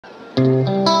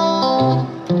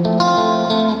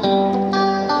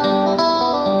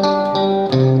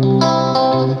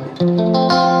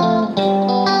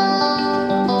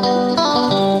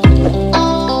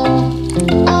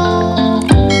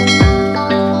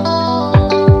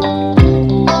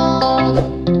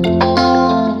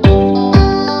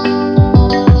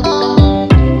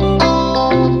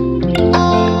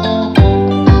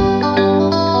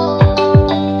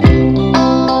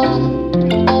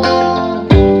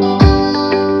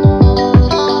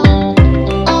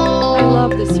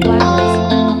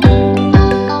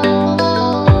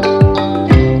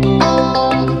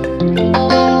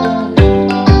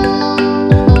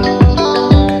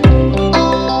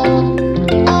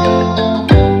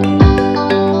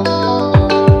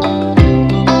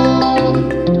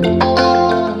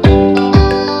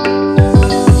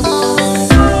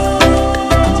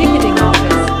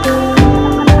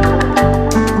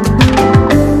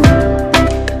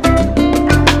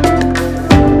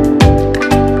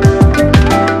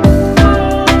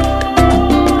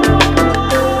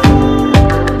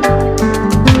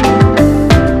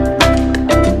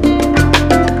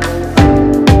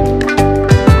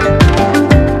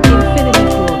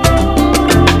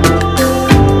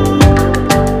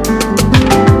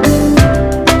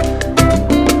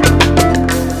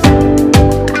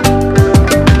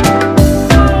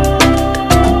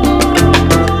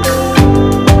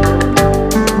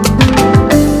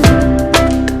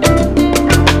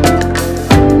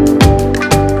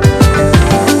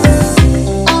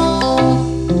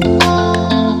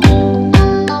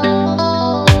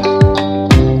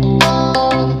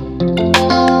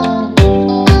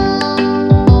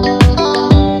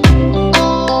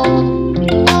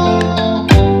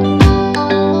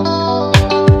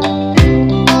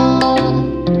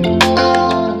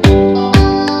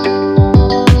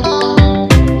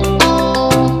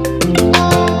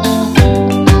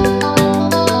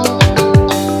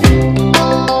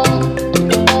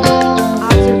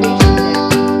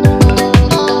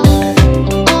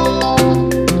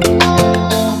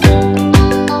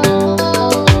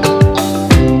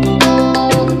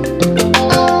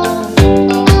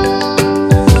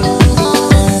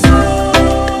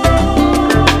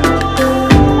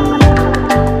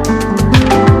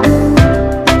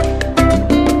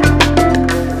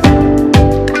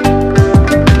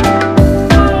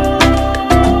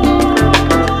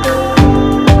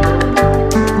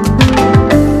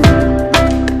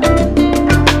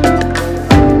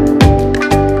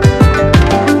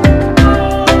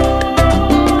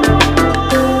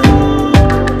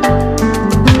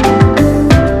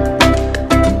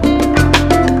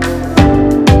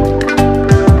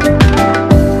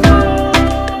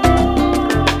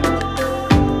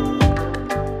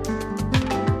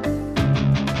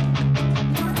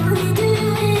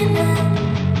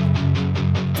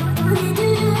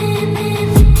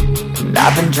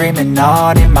I've been dreaming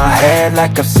on in my head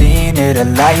like I've seen it. A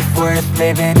life worth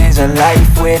living is a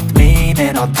life with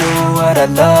meaning. I'll do what I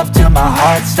love till my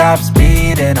heart stops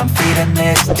beating. I'm feeding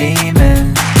this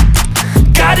demon.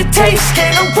 Got a taste,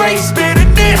 can't erase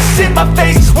bitterness in my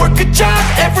face. Work a job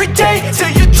every day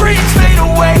till your dreams fade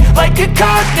away. Like a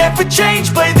card, never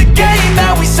change, play the game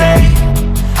that we say.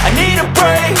 I need a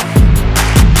break.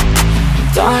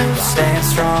 I'm staying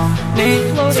strong,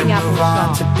 need to move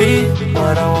on to be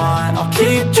what I want. I'll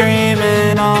keep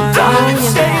dreaming on. I'm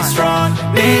staying strong,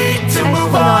 need to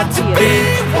move on to be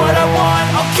what I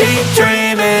want. I'll keep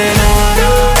dreaming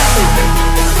on.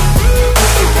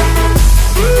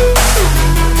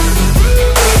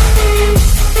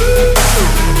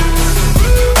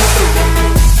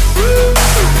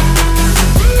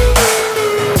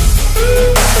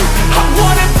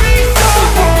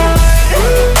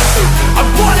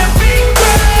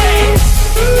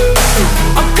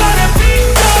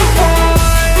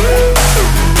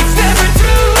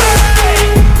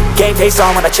 Face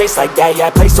on when I chase like that, yeah, I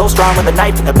play so strong with a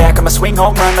knife in the back. I'ma swing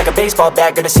home run like a baseball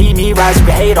bat. Gonna see me rise, you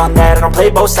can hate on that. I don't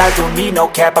play both sides, doing me no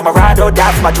cap. I'ma ride or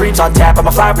die for my dreams on tap. I'ma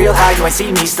fly real high, you ain't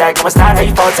see me slack. No, it's not how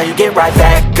you fall, it's how you get right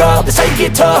back up. That's how you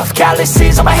get tough,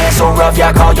 calluses on my hands so rough. Yeah,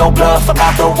 I call your bluff, I'm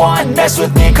not the one. Mess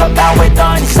with me and come out with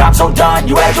none, cause I'm so done.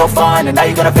 You had your fun, and now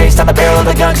you're gonna face down the barrel of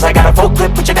the gun. Cause I got a full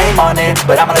clip with your name on it,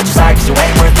 but I'ma let you slide cause you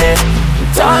ain't worth it.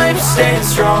 I'm staying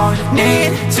strong,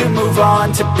 need to move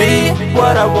on to be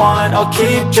what I want. I'll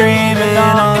keep dreaming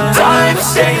on. I'm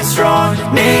staying strong,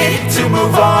 need to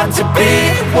move on to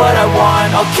be what I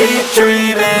want. I'll keep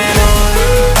dreaming on.